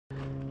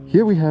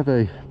Here we have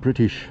a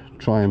British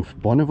Triumph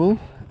Bonneville,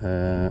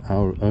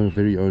 our own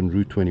very own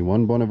Route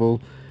 21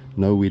 Bonneville.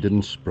 No, we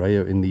didn't spray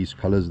in these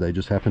colors, they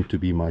just happen to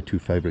be my two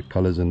favorite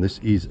colors, and this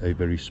is a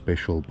very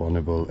special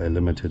Bonneville, a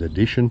limited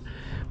edition.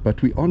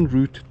 But we're en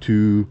route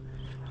to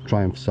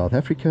Truimph, South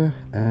Africa,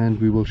 and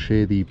we will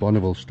share the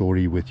Bonneville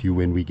story with you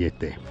when we get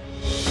there.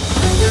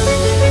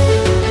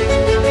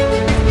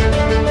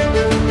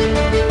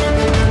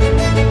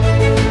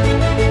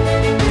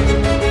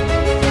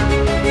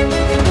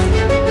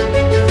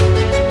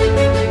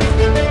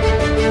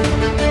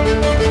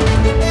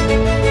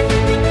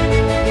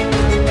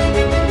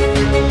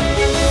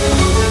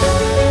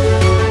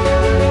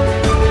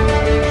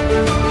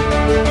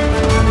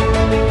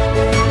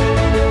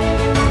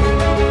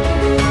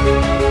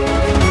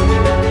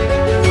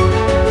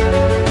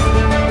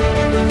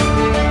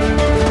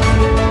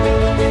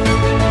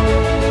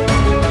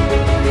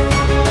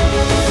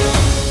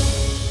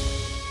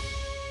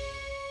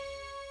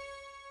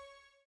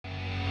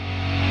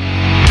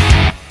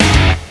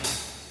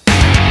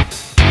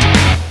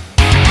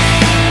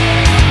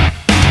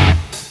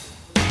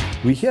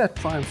 We're here at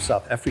Truimph,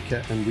 South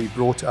Africa, and we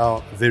brought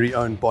our very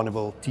own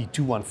Bonneville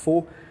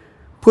T214,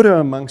 put her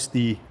amongst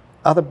the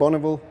other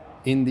Bonneville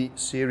in the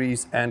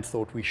series, and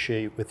thought we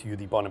share with you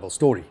the Bonneville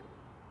story.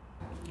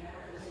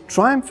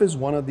 Truimph is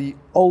one of the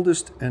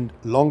oldest and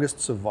longest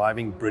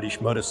surviving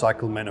British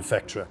motorcycle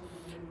manufacturer,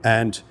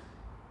 and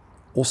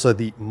also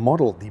the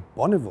model, the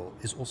Bonneville,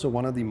 is also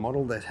one of the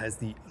models that has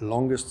the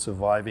longest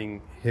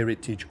surviving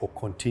heritage or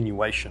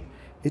continuation.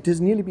 It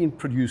has nearly been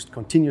produced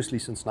continuously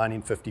since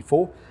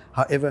 1954,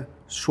 however,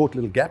 short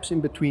little gaps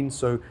in between,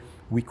 so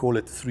we call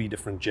it three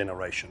different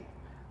generations.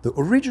 The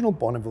original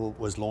Bonneville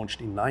was launched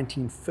in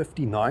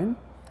 1959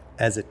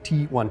 as a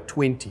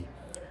T120,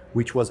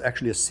 which was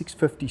actually a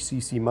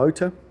 650cc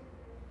motor,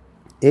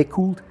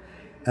 air-cooled,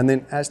 and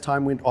then as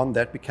time went on,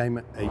 that became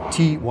a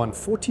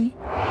T140,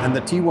 and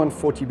the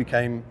T140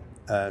 became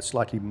a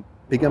slightly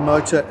bigger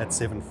motor at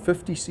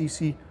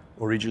 750cc,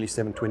 originally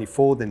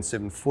 724, then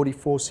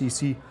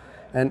 744cc.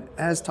 And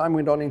as time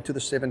went on into the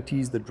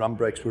 70s, the drum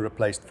brakes were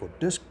replaced for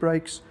disc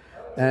brakes,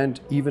 and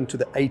even to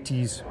the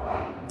 80s,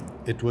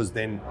 it was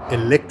then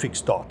electric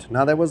start.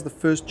 Now that was the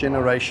first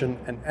generation,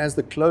 and as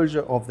the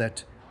closure of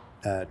that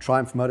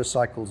Truimph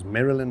Motorcycles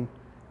Merylin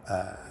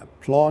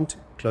plant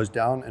closed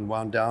down and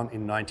wound down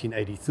in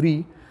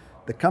 1983,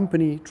 the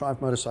company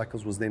Truimph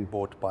Motorcycles was then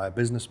bought by a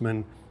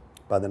businessman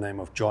by the name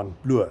of John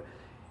Bloor.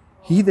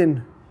 He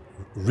then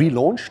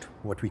relaunched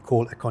what we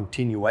call a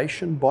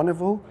continuation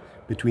Bonneville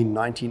between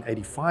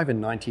 1985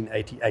 and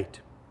 1988.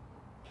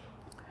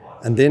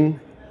 And then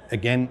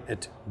again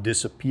it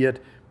disappeared,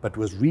 but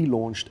was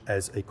relaunched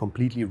as a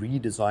completely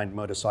redesigned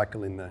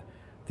motorcycle in the, I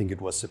think it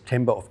was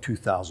September of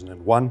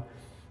 2001,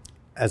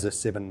 as a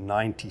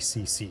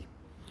 790cc.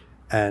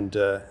 And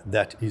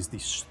that is the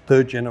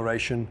third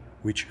generation,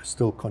 which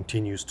still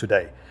continues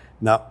today.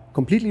 Now,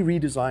 completely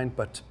redesigned,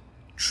 but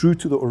true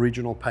to the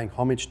original, paying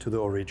homage to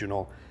the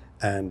original.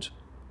 And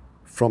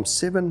from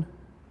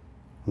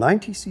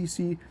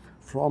 790cc,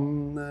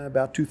 from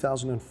about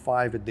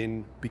 2005, it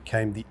then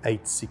became the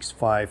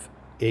 865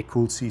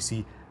 air-cooled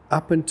cc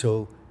up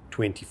until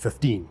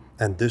 2015.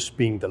 And this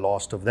being the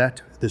last of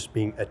that, this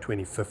being a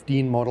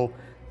 2015 model,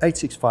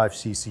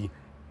 865cc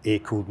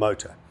air-cooled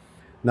motor.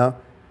 Now,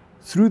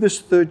 through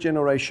this third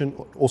generation,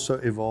 it also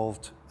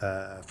evolved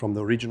from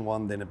the original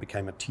one, then it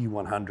became a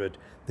T100,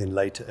 then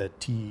later a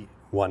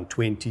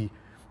T120.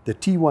 The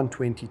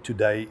T120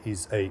 today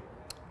is a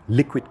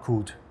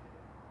liquid-cooled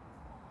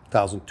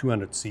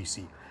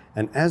 1200cc.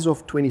 And as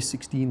of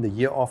 2016, the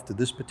year after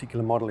this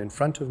particular model in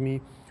front of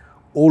me,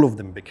 all of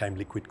them became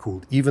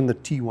liquid-cooled. Even the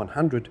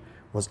T100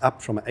 was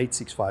up from an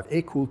 865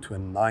 air-cooled to a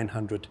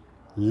 900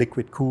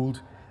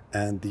 liquid-cooled,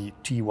 and the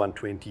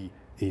T120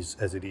 is,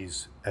 as it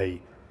is, a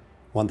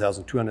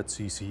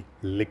 1200cc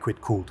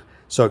liquid-cooled.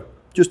 So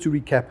just to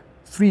recap,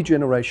 three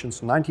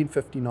generations,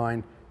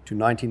 1959 to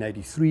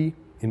 1983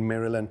 in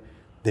Merylin,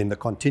 then the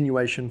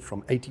continuation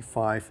from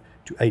 85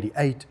 to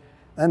 88,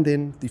 and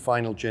then the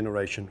final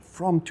generation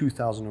from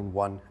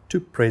 2001 to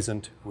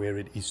present, where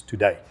it is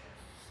today.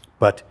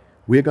 But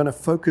we're going to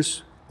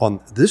focus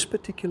on this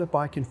particular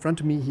bike in front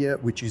of me here,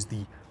 which is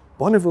the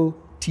Bonneville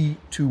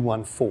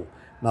T214.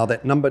 Now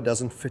that number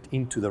doesn't fit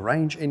into the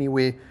range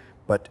anywhere,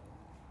 but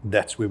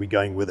that's where we're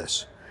going with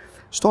this.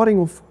 Starting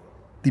off,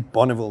 the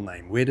Bonneville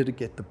name. Where did it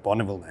get the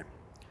Bonneville name?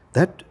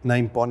 That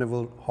name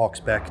Bonneville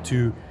harks back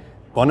to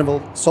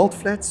Bonneville Salt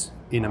Flats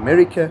in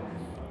America,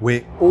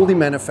 where all the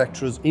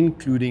manufacturers,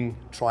 including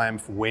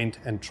Truimph, went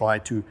and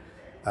tried to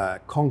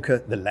conquer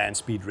the land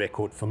speed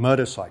record for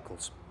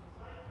motorcycles.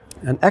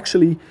 And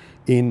actually,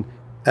 in,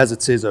 as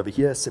it says over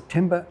here,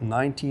 September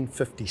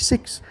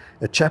 1956,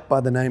 a chap by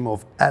the name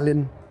of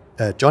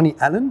Johnny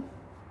Allen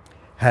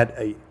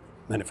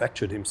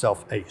manufactured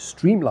himself a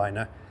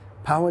streamliner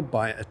powered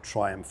by a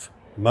Truimph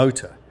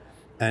motor.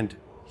 And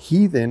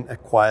he then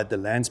acquired the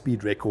land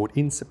speed record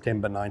in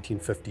September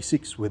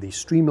 1956 with his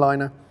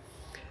streamliner,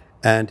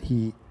 and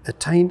he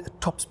attained a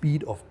top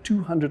speed of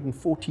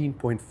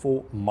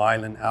 214.4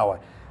 miles an hour.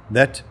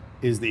 That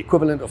is the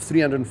equivalent of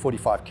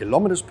 345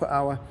 kilometers per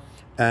hour,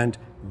 and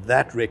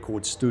that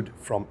record stood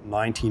from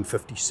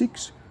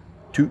 1956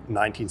 to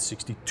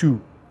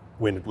 1962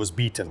 when it was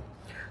beaten.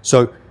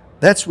 So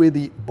that's where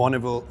the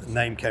Bonneville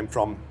name came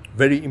from.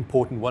 Very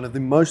important, one of the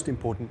most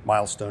important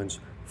milestones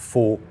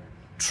for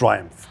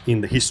Truimph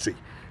in the history.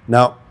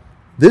 Now,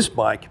 this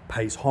bike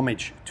pays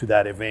homage to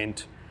that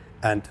event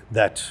and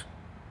that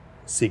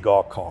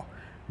cigar car.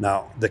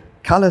 Now, the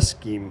color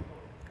scheme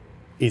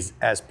is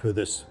as per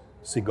this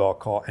cigar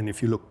car, and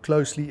if you look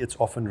closely, it's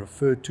often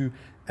referred to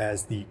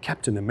as the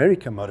Captain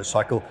America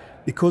motorcycle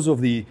because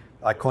of the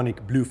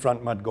iconic blue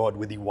front mudguard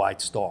with the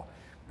white star.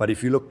 But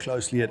if you look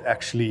closely,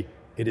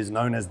 it is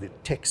known as the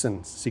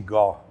Texan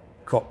cigar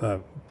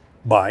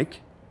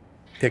bike,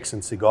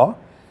 Texan cigar,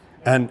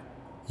 and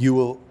you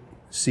will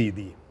see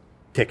the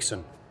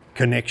Texan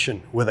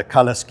connection with a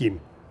color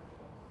scheme.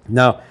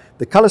 Now,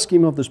 the color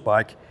scheme of this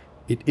bike,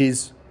 it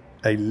is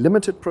a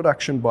limited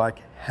production bike,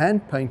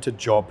 hand-painted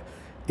job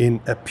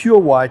in a pure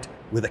white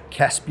with a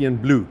Caspian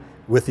blue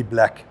with the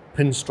black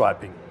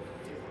pinstriping.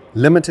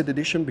 Limited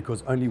edition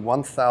because only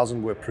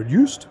 1,000 were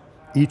produced.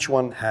 Each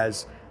one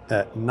has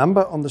a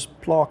number on this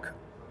plaque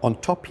on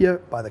top here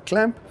by the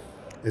clamp.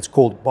 It's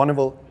called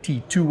Bonneville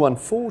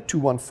T214,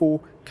 214,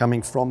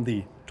 coming from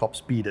the top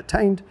speed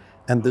attained,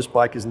 and this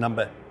bike is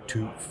number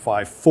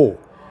 254.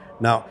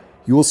 Now,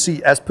 you will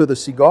see, as per the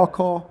cigar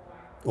car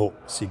or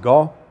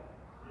cigar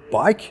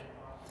bike,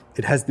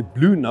 it has the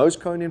blue nose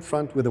cone in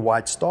front with a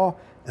white star,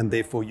 and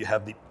therefore you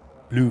have the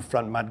blue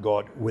front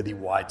mudguard with the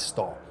white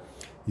star.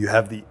 You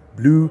have the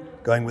blue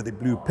going with the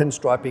blue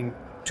pinstriping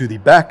to the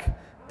back,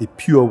 the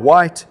pure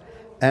white,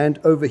 and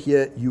over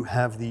here you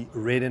have the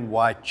red and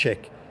white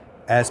check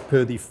as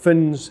per the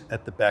fins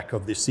at the back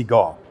of the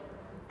cigar.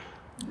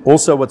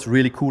 Also, what's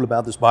really cool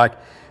about this bike,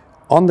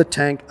 on the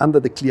tank under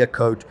the clear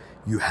coat,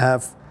 you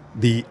have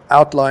the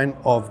outline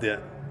of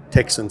the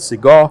Texan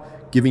cigar,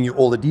 giving you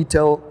all the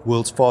detail.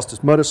 World's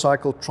fastest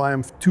motorcycle,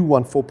 Truimph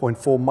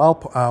 214.4 mile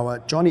per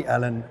hour, Johnny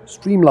Allen,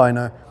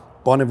 Streamliner,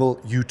 Bonneville,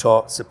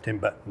 Utah,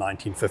 September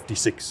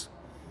 1956.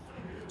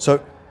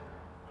 So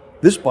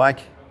this bike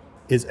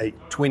is a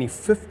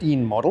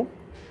 2015 model.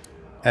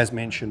 As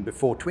mentioned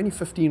before,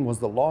 2015 was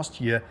the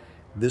last year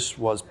this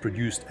was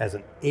produced as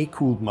an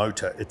air-cooled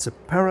motor. It's a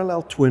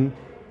parallel twin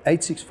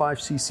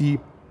 865cc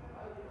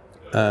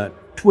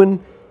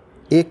twin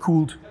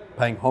air-cooled,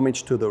 paying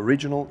homage to the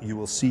original. You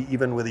will see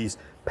even with these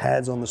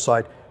pads on the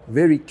side,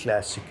 very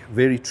classic,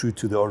 very true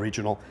to the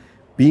original.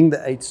 Being the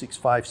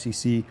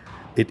 865cc,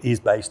 it is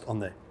based on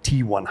the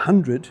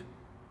T100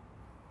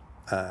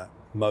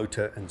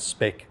 motor and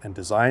spec and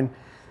design.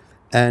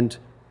 And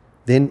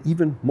then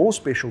even more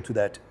special to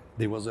that,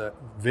 there was a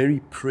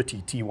very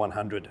pretty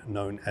T100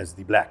 known as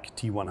the Black,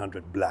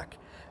 T100 Black.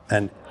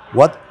 And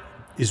what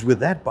is with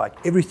that bike,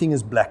 everything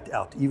is blacked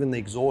out, even the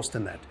exhaust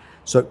and that.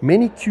 So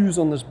many cues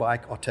on this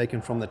bike are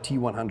taken from the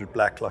T100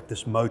 Black, like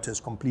this motor is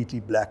completely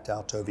blacked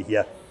out over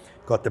here.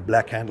 Got the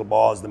black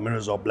handlebars, the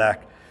mirrors are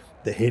black,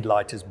 the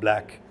headlight is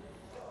black.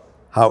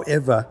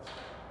 However,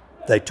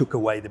 they took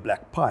away the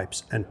black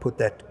pipes and put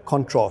that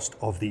contrast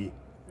of the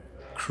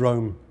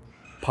chrome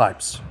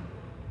pipes.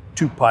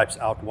 Two pipes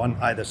out, one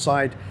either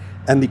side,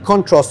 and the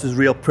contrast is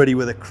real pretty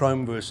with the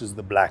chrome versus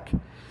the black.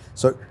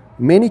 So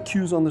many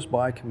cues on this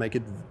bike make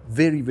it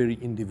very, very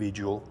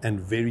individual and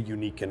very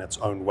unique in its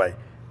own way.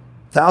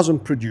 1,000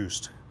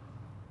 produced.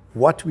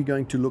 What we're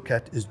going to look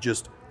at is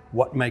just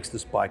what makes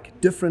this bike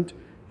different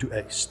to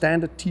a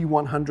standard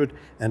T100,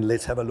 and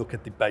let's have a look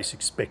at the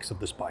basic specs of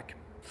this bike.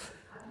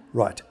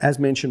 Right, as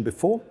mentioned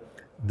before,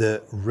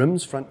 the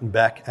rims front and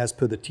back, as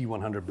per the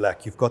T100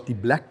 Black, you've got the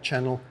black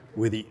channel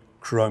with the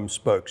chrome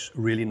spokes,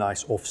 really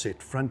nice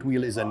offset. Front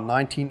wheel is a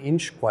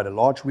 19-inch, quite a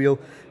large wheel.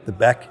 The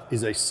back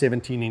is a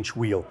 17-inch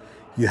wheel.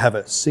 You have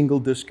a single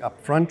disc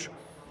up front.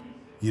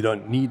 You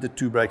don't need the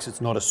two brakes,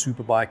 it's not a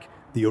super bike.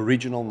 The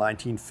original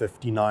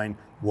 1959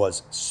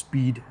 was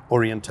speed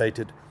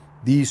orientated.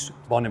 These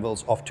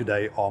Bonnevilles of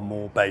today are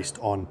more based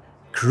on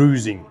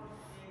cruising.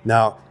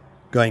 Now,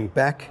 going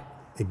back,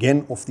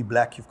 again off the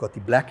black, you've got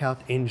the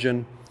blackout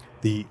engine,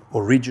 the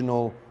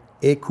original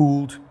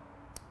air-cooled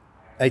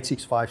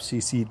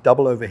 865cc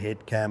double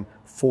overhead cam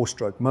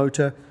 4-stroke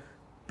motor,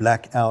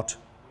 blackout.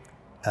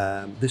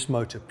 This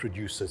motor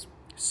produces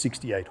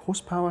 68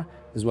 horsepower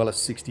as well as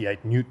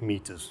 68 newton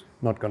meters.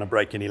 Not going to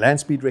break any land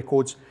speed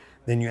records.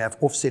 Then you have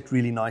offset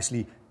really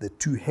nicely the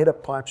two header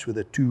pipes with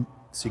the two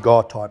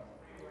cigar type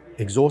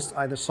exhaust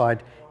either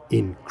side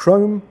in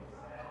chrome.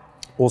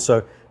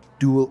 Also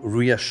dual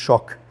rear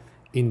shock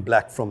in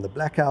black from the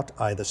blackout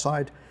either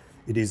side.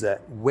 It is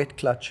a wet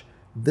clutch.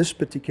 This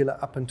particular,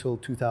 up until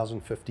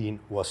 2015,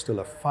 was still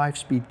a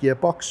 5-speed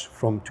gearbox.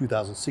 From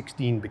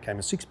 2016 became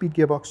a 6-speed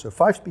gearbox, so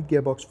 5-speed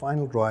gearbox,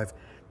 final drive,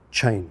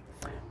 chain.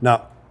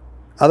 Now,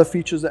 other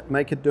features that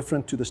make it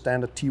different to the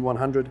standard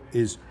T100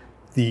 is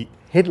the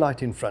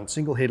headlight in front.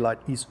 Single headlight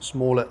is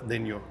smaller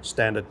than your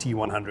standard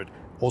T100.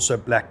 Also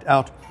blacked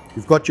out.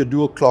 You've got your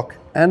dual clock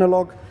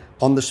analog.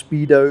 On the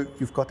Speedo,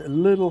 you've got a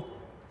little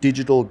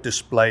digital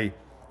display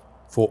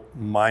for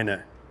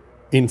minor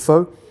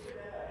info.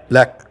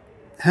 Black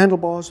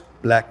handlebars,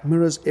 black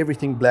mirrors,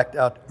 everything blacked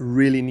out,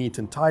 really neat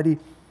and tidy.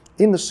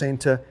 In the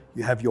center,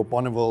 you have your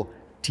Bonneville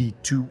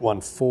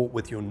T214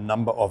 with your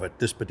number of it.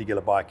 This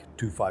particular bike,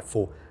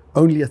 254,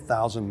 only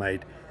 1,000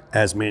 made,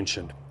 as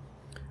mentioned.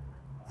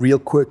 Real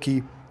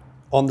quirky.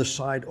 On the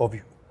side of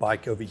your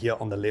bike over here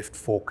on the left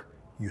fork,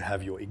 you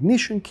have your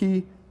ignition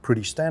key,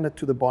 pretty standard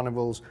to the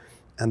Bonnevilles.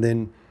 And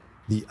then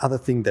the other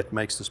thing that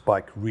makes this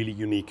bike really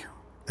unique,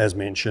 as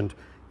mentioned,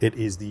 it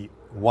is the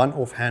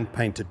one-off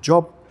hand-painted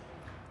job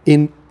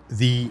in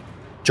the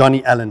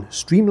Johnny Allen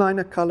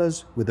Streamliner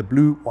colors with a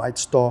blue white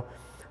star.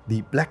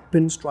 The black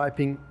pin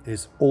striping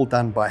is all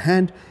done by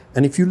hand.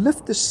 And if you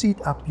lift the seat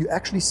up, you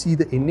actually see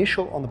the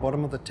initial on the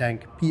bottom of the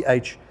tank,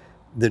 PH,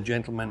 the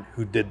gentleman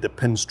who did the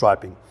pin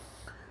striping.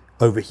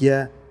 Over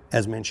here,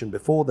 as mentioned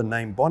before, the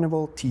name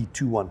Bonneville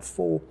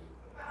T214,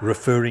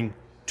 referring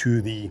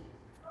to the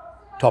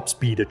top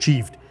speed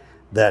achieved.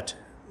 That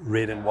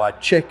red and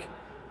white check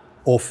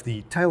off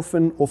the tail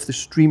fin, off the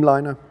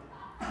Streamliner.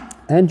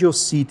 And your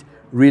seat,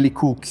 really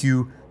cool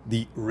cue,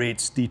 the red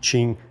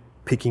stitching,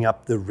 picking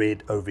up the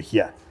red over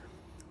here.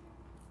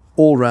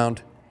 All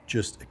round,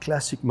 just a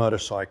classic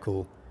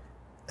motorcycle,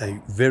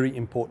 a very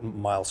important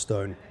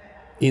milestone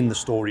in the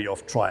story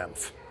of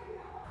Truimph.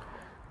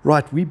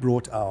 Right, we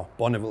brought our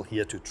Bonneville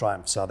here to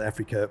Truimph, South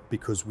Africa,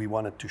 because we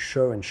wanted to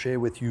show and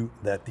share with you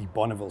that the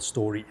Bonneville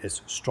story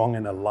is strong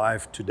and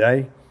alive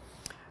today.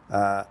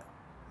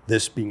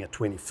 This being a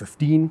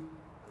 2015.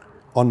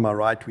 On my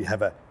right, we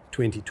have a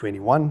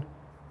 2021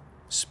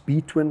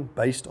 Speed Twin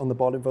based on the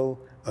Bonneville.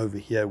 Over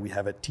here, we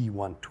have a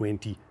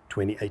T120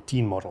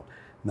 2018 model.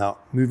 Now,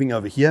 moving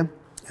over here,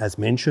 as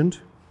mentioned,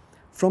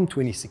 from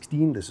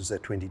 2016, this is a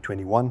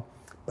 2021,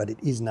 but it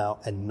is now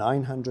a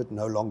 900,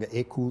 no longer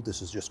air-cooled.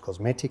 This is just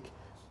cosmetic.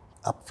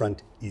 Up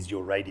front is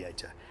your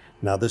radiator.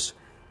 Now, this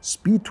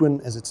Speed Twin,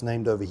 as it's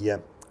named over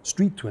here,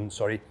 Street Twin,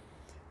 sorry,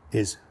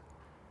 is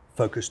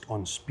focused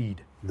on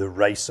speed, the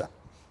racer.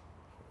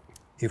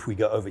 If we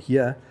go over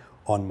here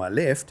on my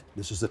left,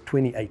 this is a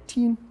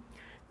 2018.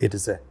 It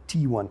is a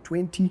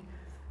T120,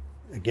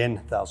 again,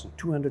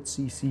 1,200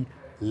 cc,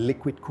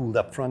 liquid cooled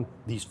up front.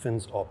 These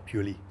fins are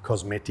purely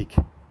cosmetic,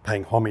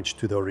 paying homage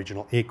to the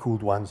original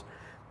air-cooled ones.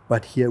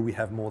 But here we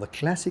have more the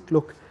classic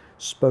look,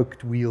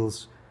 spoked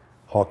wheels,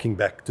 harking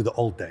back to the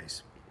old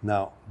days.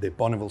 Now, the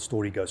Bonneville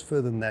story goes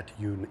further than that.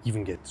 You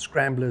even get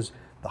scramblers,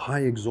 the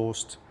high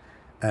exhaust,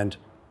 and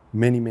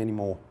many, many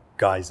more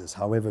geysers.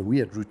 However, we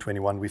at Route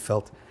 21, we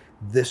felt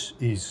this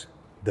is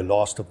the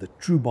last of the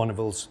true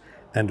Bonnevilles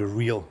and a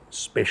real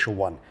special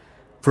one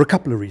for a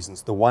couple of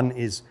reasons. The one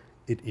is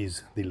it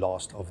is the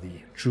last of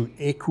the true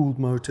air-cooled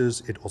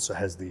motors. It also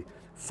has the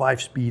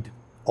 5-speed,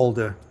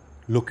 older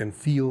look and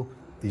feel.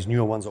 These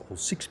newer ones are all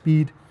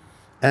 6-speed.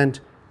 And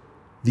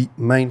the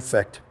main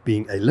fact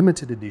being a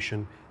limited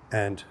edition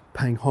and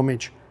paying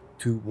homage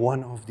to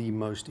one of the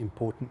most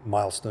important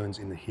milestones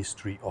in the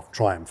history of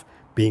Truimph,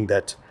 being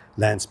that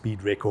land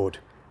speed record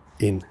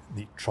in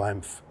the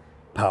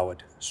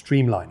Truimph-powered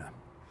Streamliner.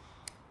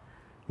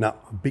 Now,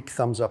 a big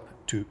thumbs up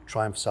to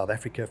Truimph South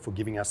Africa for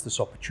giving us this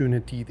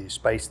opportunity, their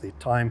space, their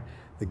time.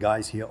 The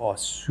guys here are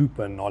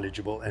super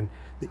knowledgeable, and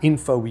the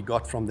info we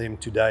got from them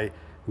today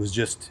was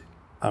just,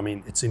 I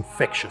mean, it's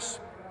infectious.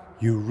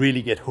 You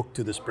really get hooked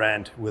to this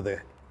brand with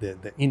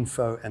the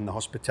info and the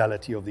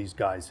hospitality of these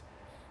guys.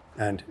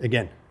 And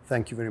again,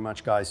 thank you very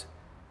much, guys.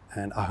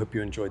 And I hope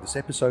you enjoyed this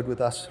episode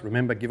with us.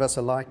 Remember, give us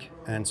a like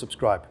and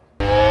subscribe.